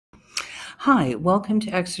Hi, welcome to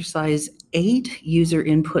exercise 8, user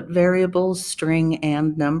input variables, string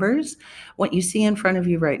and numbers. What you see in front of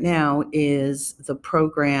you right now is the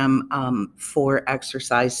program for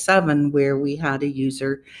exercise 7 where we had a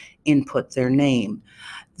user input their name.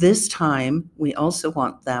 This time, we also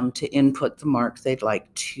want them to input the mark they'd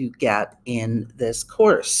like to get in this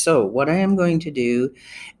course. So what I am going to do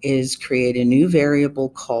is create a new variable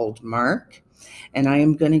called mark, and I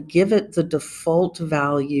am going to give it the default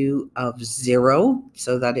value of 0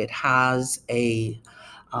 so that it has a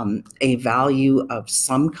value of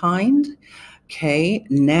some kind. Okay,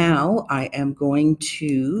 now I am going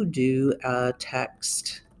to do a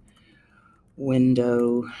text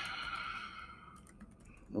window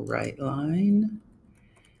right line.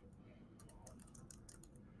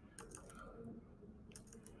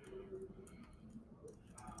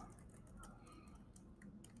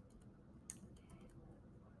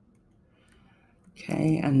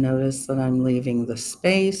 Okay, and notice that I'm leaving the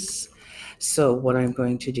space. So what I'm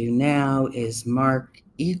going to do now is mark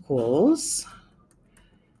equals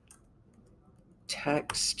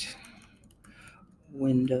text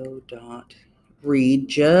window dot read,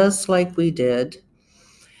 just like we did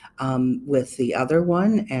with the other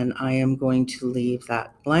one, and I am going to leave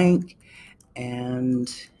that blank, and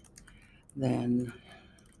then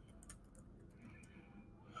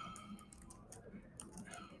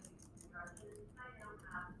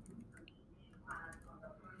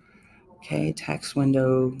okay, text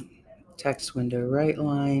window right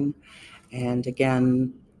line, and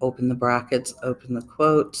again, open the brackets, open the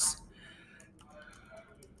quotes,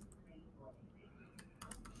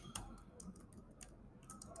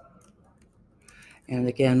 and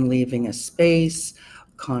again, leaving a space,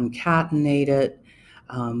 concatenate it,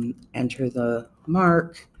 enter the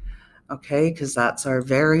mark, okay, because that's our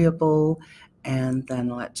variable, and then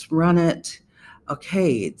let's run it.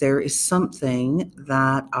 Okay, there is something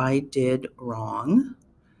that I did wrong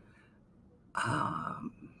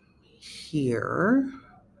here.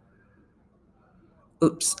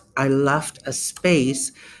 Oops, I left a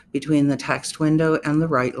space between the text window and the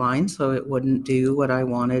right line, so it wouldn't do what I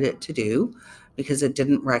wanted it to do because it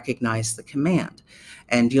didn't recognize the command.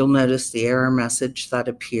 And you'll notice the error message that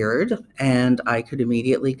appeared, and I could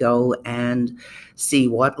immediately go and see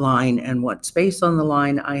what line and what space on the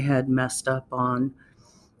line I had messed up on,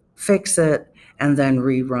 fix it, and then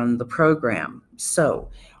rerun the program. So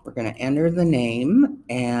we're going to enter the name,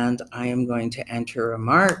 and I am going to enter a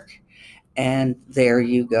mark. And there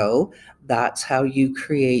you go. That's how you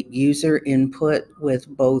create user input with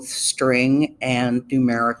both string and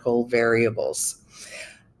numerical variables.